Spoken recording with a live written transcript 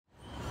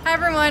Hi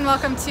everyone,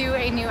 welcome to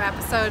a new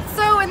episode.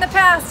 So in the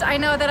past, I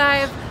know that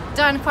I've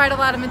done quite a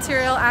lot of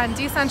material on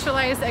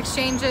decentralized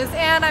exchanges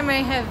and I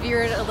may have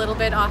veered a little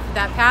bit off of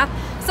that path.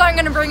 So I'm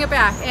going to bring it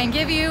back and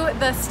give you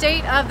the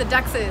state of the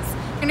DEXs.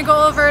 I'm going to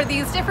go over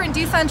these different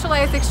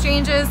decentralized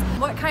exchanges,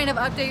 what kind of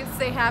updates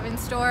they have in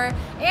store,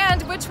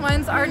 and which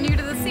ones are new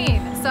to the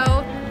scene.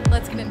 So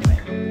let's get into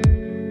it.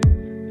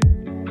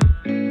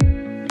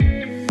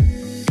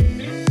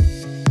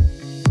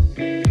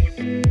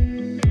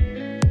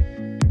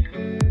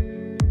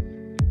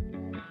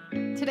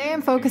 Today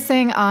I'm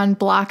focusing on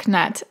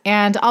Blocknet,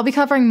 and I'll be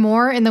covering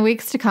more in the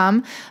weeks to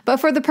come, but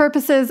for the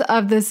purposes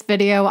of this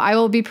video, I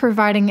will be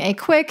providing a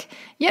quick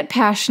yet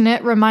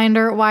passionate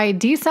reminder why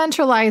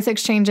decentralized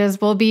exchanges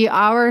will be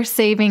our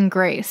saving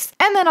grace.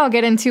 And then I'll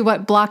get into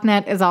what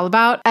Blocknet is all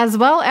about, as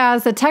well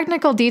as the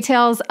technical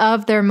details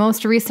of their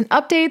most recent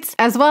updates,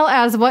 as well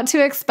as what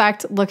to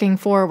expect looking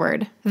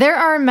forward. There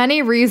are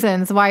many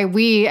reasons why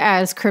we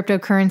as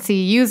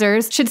cryptocurrency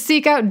users should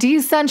seek out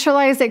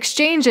decentralized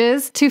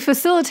exchanges to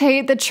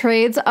facilitate the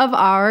trades of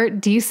our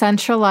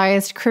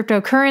decentralized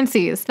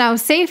cryptocurrencies. Now,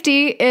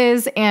 safety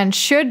is and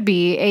should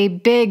be a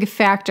big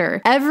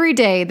factor. Every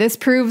day, this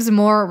proves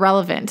more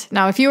relevant.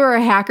 Now, if you were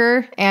a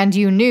hacker and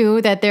you knew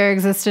that there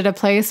existed a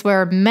place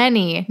where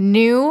many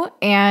new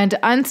and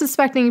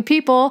unsuspecting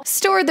people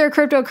stored their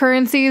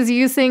cryptocurrencies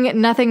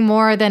using nothing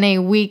more than a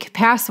weak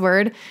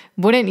password,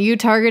 wouldn't you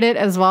target it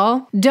as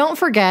well? Don't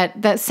forget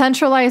that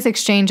centralized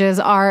exchanges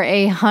are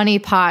a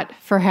honeypot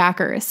for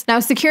hackers. Now,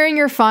 securing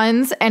your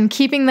funds and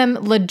keeping them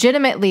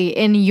legitimately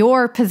in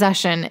your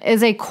possession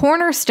is a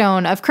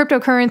cornerstone of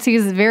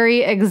cryptocurrency's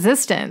very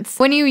existence.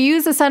 When you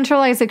use a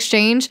centralized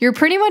exchange, you're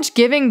pretty much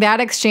giving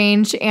that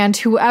exchange and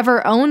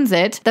whoever owns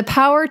it the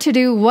power to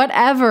do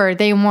whatever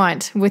they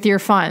want with your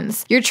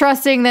funds. You're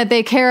trusting that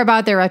they care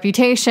about their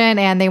reputation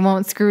and they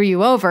won't screw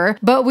you over,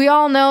 but we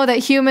all know that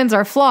humans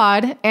are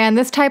flawed, and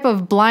this type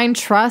of blind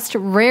trust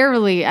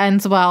rarely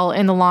ends well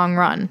in the long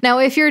run. Now,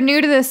 if you're new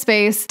to this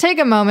space, take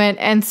a moment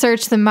and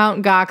search the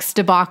Mt. Gox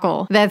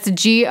debacle. That's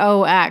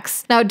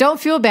GOX. Now, don't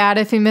feel bad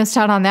if you missed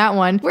out on that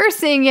one. We're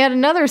seeing yet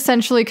another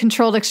centrally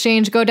controlled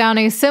exchange go down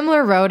a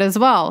similar road as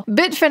well.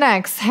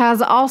 Bitfinex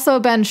has also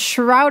been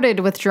shrouded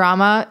with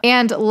drama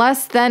and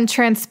less than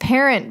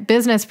transparent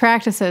business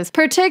practices,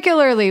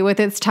 particularly with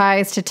its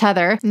ties to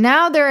Tether.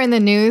 Now they're in the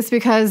news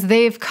because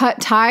they've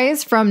cut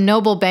ties from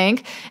Noble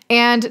Bank,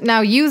 and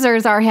now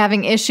users are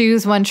having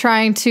issues when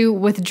trying to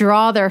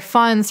withdraw their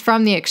funds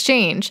from the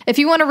exchange. If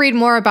you want to read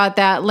more about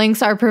that,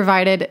 links are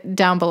provided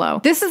down below.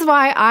 This is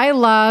why I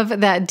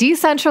love that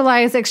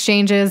decentralized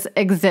exchanges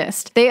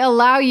exist. They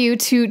allow you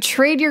to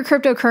trade your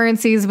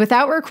cryptocurrencies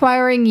without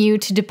requiring you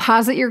to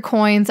deposit your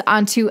coins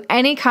onto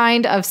any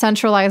kind of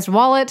centralized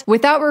wallet,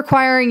 without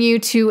requiring you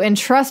to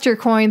entrust your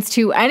coins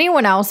to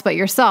anyone else but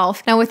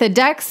yourself. Now, with a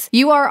DEX,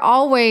 you are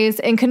always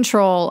in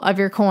control of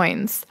your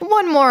coins.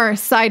 One more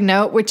side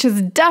note, which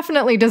is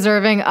definitely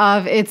deserving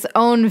of its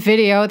own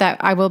video that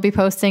I will be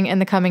posting in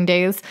the coming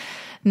days.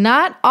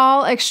 Not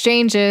all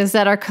exchanges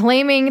that are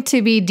claiming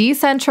to be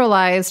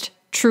decentralized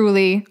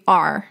truly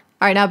are.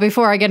 All right, now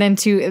before I get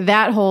into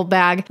that whole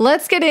bag,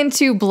 let's get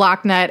into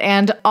Blocknet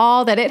and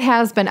all that it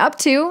has been up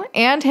to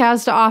and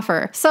has to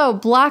offer. So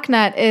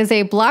Blocknet is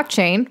a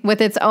blockchain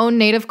with its own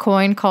native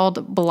coin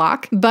called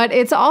Block, but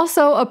it's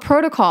also a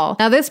protocol.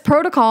 Now, this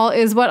protocol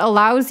is what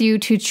allows you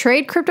to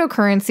trade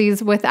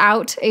cryptocurrencies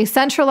without a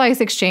centralized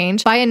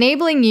exchange by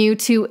enabling you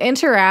to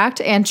interact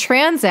and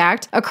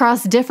transact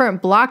across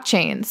different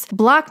blockchains.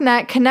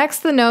 Blocknet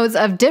connects the nodes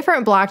of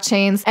different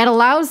blockchains and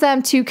allows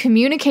them to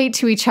communicate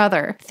to each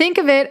other. Think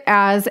of it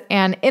as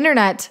an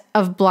internet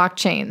of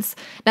blockchains.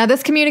 Now,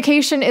 this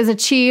communication is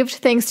achieved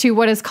thanks to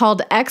what is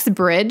called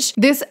X-Bridge.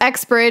 This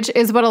X-Bridge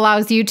is what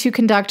allows you to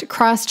conduct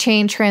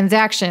cross-chain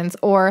transactions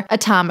or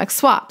atomic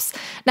swaps.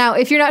 Now,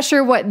 if you're not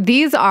sure what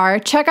these are,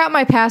 check out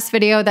my past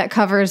video that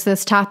covers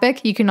this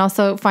topic. You can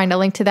also find a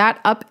link to that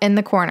up in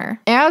the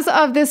corner. As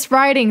of this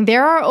writing,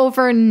 there are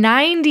over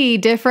 90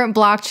 different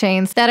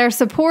blockchains that are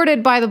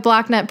supported by the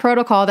Blocknet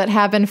protocol that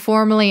have been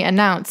formally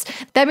announced.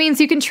 That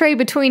means you can trade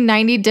between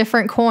 90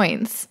 different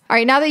coins. All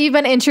right, now that you've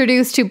been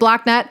introduced to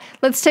Blocknet,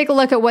 let's take a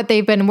look at what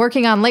they've been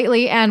working on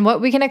lately and what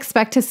we can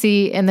expect to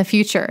see in the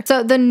future.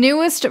 So the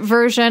newest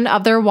version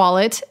of their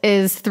wallet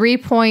is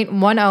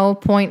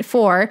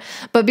 3.10.4,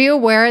 but be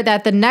aware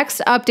that the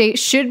next update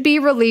should be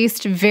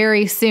released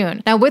very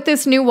soon. Now, with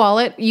this new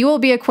wallet, you will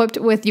be equipped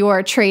with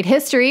your trade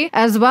history,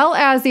 as well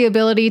as the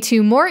ability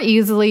to more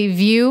easily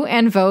view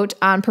and vote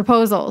on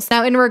proposals.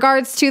 Now, in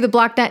regards to the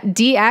Blocknet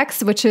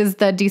DEX, which is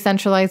the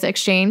decentralized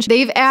exchange,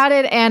 they've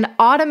added an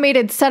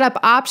automated setup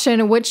option,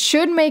 which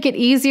should make it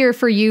easier easier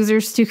for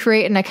users to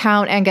create an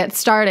account and get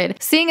started,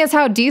 seeing as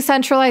how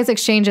decentralized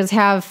exchanges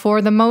have,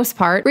 for the most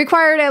part,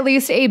 required at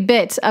least a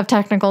bit of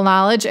technical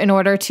knowledge in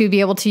order to be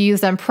able to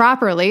use them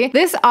properly.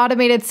 This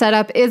automated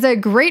setup is a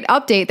great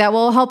update that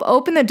will help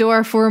open the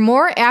door for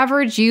more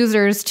average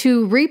users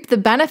to reap the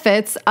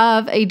benefits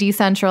of a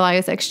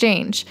decentralized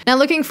exchange. Now,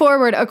 looking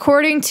forward,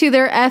 according to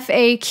their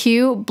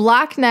FAQ,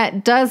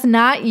 Blocknet does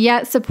not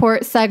yet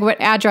support SegWit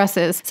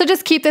addresses, so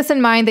just keep this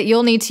in mind that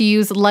you'll need to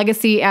use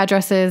legacy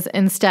addresses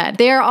instead.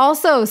 They are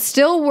also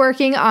still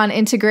working on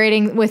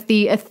integrating with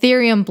the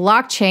Ethereum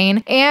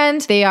blockchain, and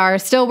they are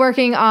still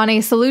working on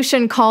a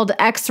solution called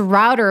X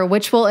Router,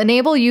 which will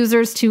enable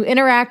users to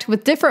interact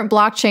with different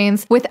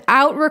blockchains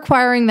without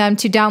requiring them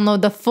to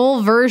download the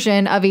full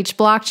version of each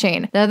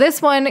blockchain. Now,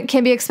 this one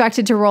can be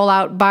expected to roll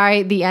out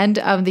by the end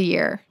of the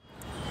year.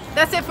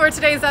 That's it for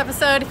today's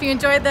episode. If you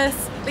enjoyed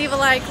this, leave a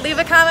like, leave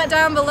a comment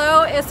down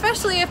below,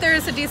 especially if there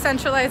is a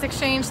decentralized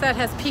exchange that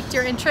has piqued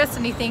your interest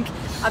and you think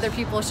other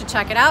people should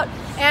check it out,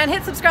 and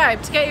hit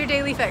subscribe to get your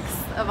daily fix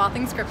of all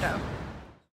things crypto.